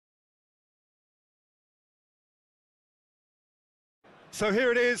So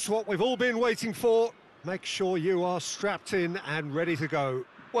here it is, what we've all been waiting for. Make sure you are strapped in and ready to go.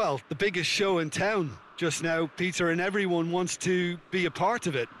 Well, the biggest show in town just now, Peter, and everyone wants to be a part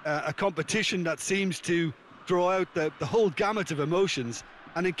of it. A competition that seems to draw out the whole gamut of emotions.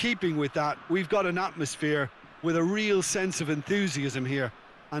 And in keeping with that, we've got an atmosphere with a real sense of enthusiasm here.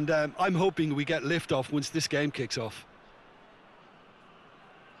 And I'm hoping we get lift-off once this game kicks off.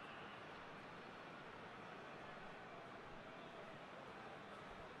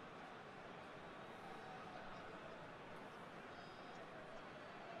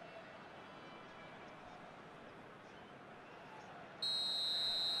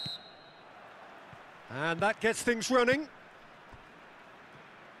 And that gets things running.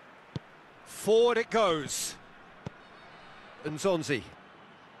 Forward it goes. Nzonzi.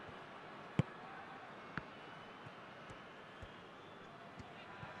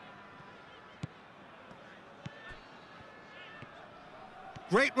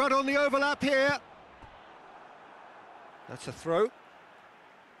 Great run on the overlap here. That's a throw.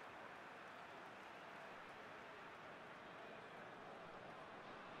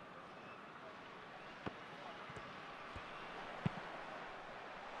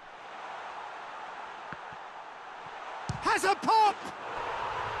 Has a pop!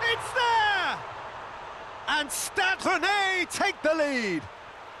 It's there! And Stade Rennais take the lead.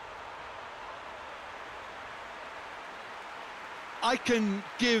 I can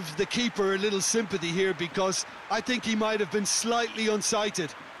give the keeper a little sympathy here because I think he might have been slightly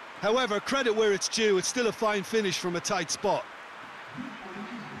unsighted. However, credit where it's due, it's still a fine finish from a tight spot.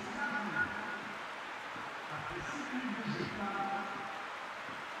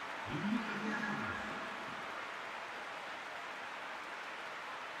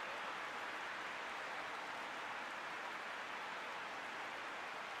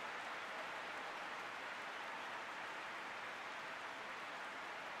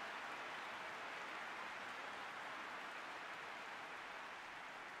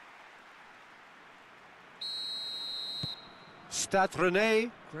 Stade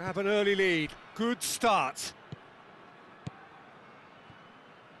Rennais grab an early lead. Good start.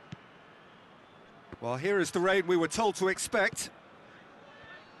 Well, here is the rain we were told to expect.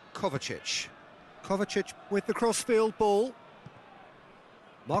 Kovacic. Kovacic with the crossfield ball.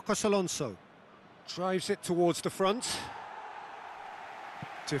 Marcos Alonso drives it towards the front.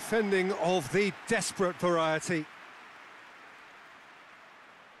 Defending of the desperate variety.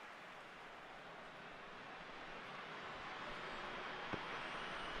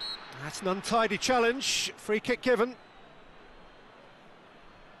 That's an untidy challenge. Free kick given.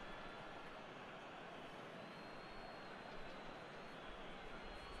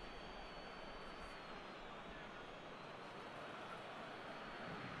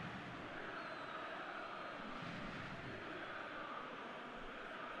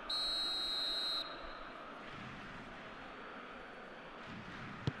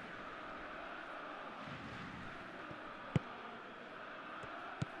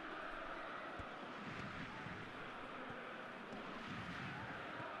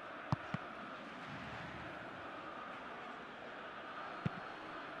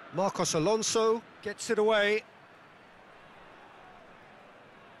 Marcos Alonso gets it away.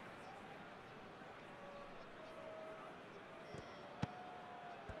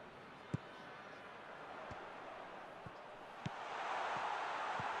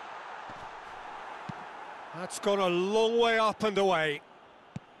 That's gone a long way up and away.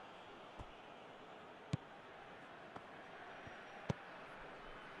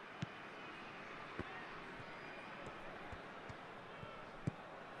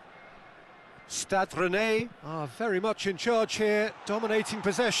 Stade Rennais are very much in charge here, dominating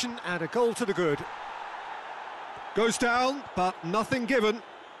possession and a goal to the good. Goes down, but nothing given.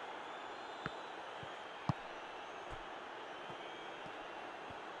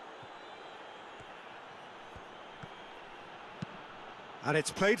 And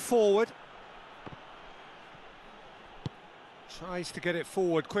it's played forward. Tries to get it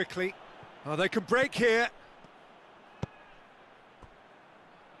forward quickly. Oh, they can break here.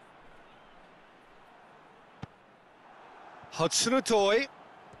 Hudson-Odoi.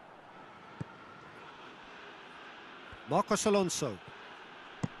 Marcos Alonso.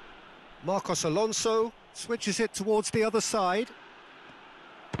 Marcos Alonso switches it towards the other side.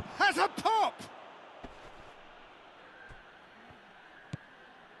 Has a pop!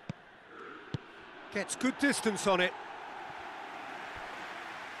 Gets good distance on it.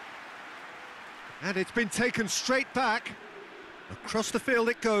 And it's been taken straight back. Across the field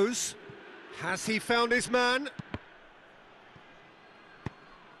it goes. Has he found his man?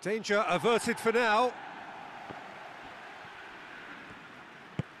 Danger averted for now.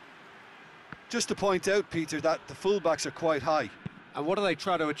 Just to point out, Peter, that the fullbacks are quite high. And what do they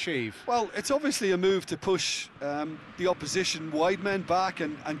try to achieve? Well, it's obviously a move to push the opposition wide men back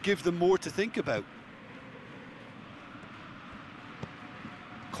and give them more to think about.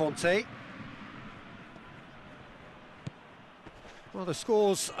 Conte. Well, the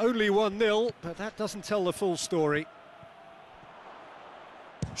score's only 1-0, but that doesn't tell the full story.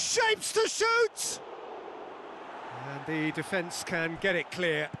 Shapes to shoot! And the defence can get it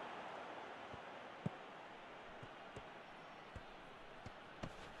clear.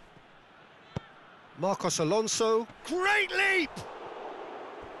 Marcos Alonso, great leap!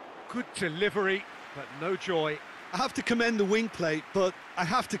 Good delivery, but no joy. I have to commend the wing play, but I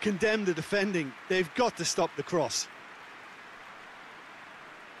have to condemn the defending. They've got to stop the cross.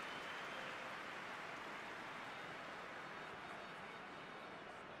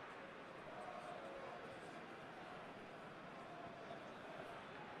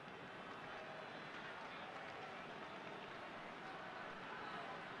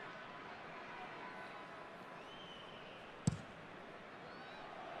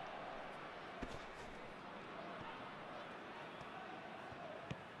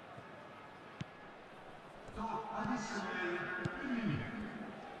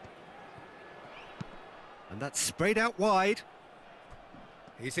 And that's sprayed out wide.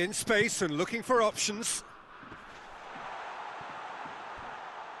 He's in space and looking for options.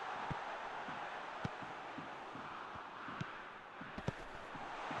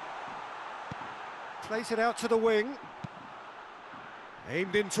 Plays it out to the wing.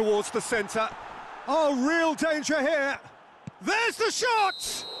 Aimed in towards the centre. Oh, real danger here. There's the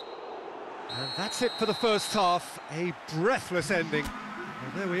shot! And that's it for the first half. A breathless ending.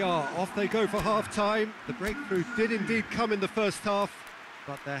 Well, there we are, off they go for half-time. The breakthrough did indeed come in the first half,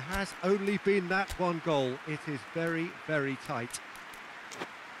 but there has only been that one goal. It is very, very tight.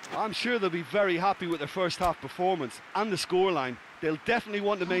 I'm sure they'll be very happy with their first half performance and the scoreline. They'll definitely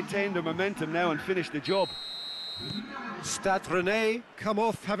want to maintain their momentum now and finish the job. Stade Rennais come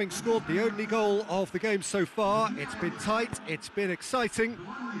off having scored the only goal of the game so far. It's been tight, it's been exciting,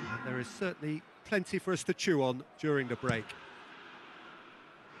 and there is certainly plenty for us to chew on during the break.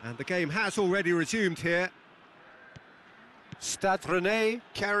 And the game has already resumed here. Stade Rennais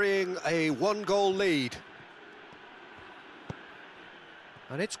carrying a one-goal lead.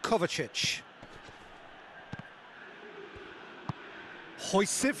 And it's Kovacic.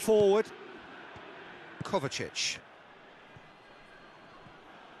 Hoists it forward. Kovacic.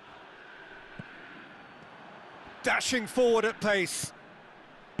 Dashing forward at pace.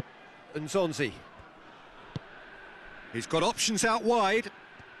 Nzonzi. He's got options out wide.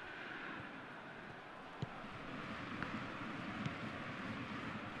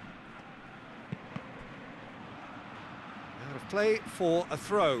 Out of play for a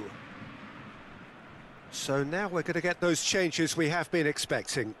throw. So now we're going to get those changes we have been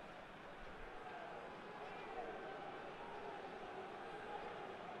expecting.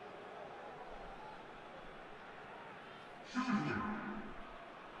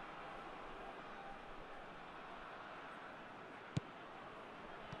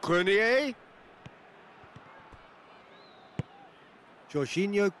 Grenier.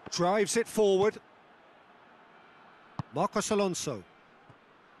 Jorginho drives it forward. Marcos Alonso.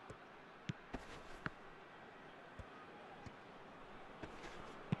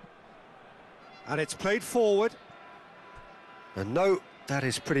 And it's played forward. And no, that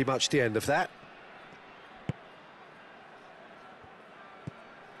is pretty much the end of that.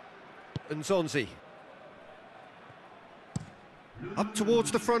 Nzonzi. Up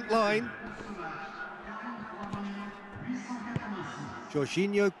towards the front line.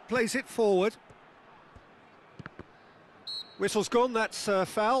 Jorginho plays it forward. Whistle's gone, that's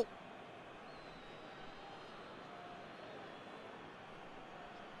foul.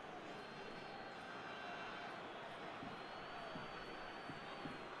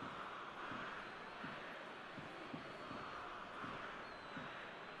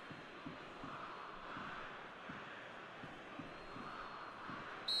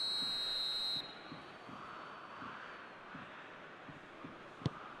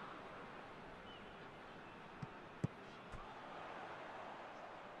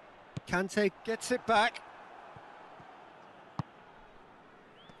 Kante gets it back.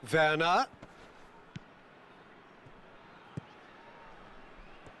 Werner.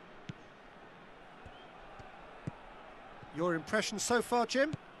 Your impression so far,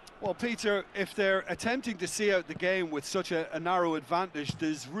 Jim? Well, Peter, if they're attempting to see out the game with such a narrow advantage,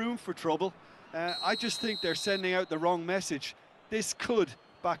 there's room for trouble. I just think they're sending out the wrong message. This could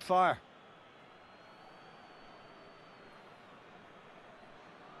backfire.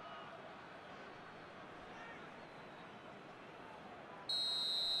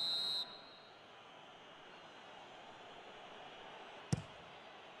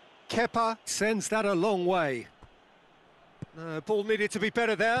 Kepa sends that a long way. Ball needed to be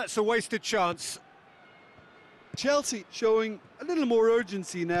better there, it's a wasted chance. Chelsea showing a little more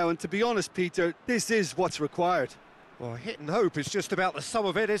urgency now, and to be honest, Peter, this is what's required. Well, hit and hope is just about the sum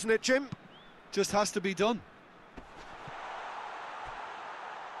of it, isn't it, Jim? Just has to be done.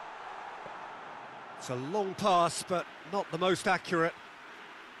 It's a long pass, but not the most accurate.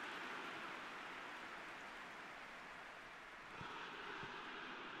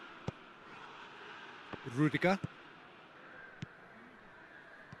 Rudiger.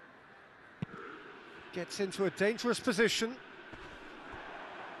 Gets into a dangerous position.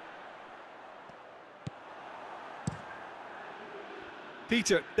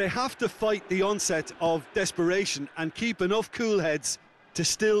 Peter, they have to fight the onset of desperation and keep enough cool heads to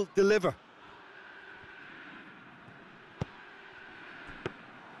still deliver.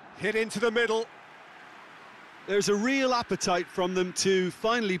 Hit into the middle. There's a real appetite from them to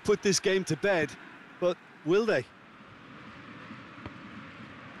finally put this game to bed, but will they?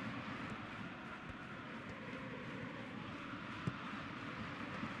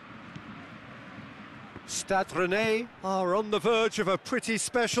 Stade Rennes are on the verge of a pretty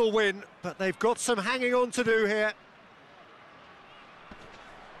special win, but they've got some hanging on to do here.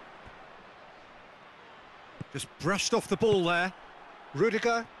 Just brushed off the ball there.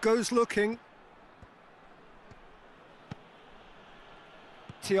 Rudiger goes looking.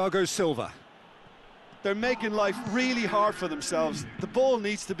 Thiago Silva. They're making life really hard for themselves. The ball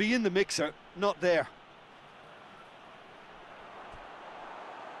needs to be in the mixer, not there.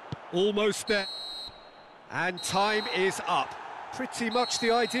 Almost there. And time is up. Pretty much the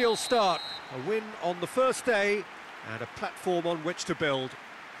ideal start. A win on the first day and a platform on which to build.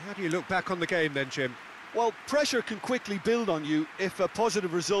 How do you look back on the game then, Jim? Well, pressure can quickly build on you if a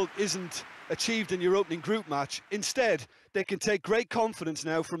positive result isn't achieved in your opening group match. Instead, they can take great confidence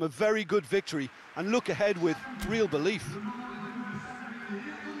now from a very good victory and look ahead with real belief.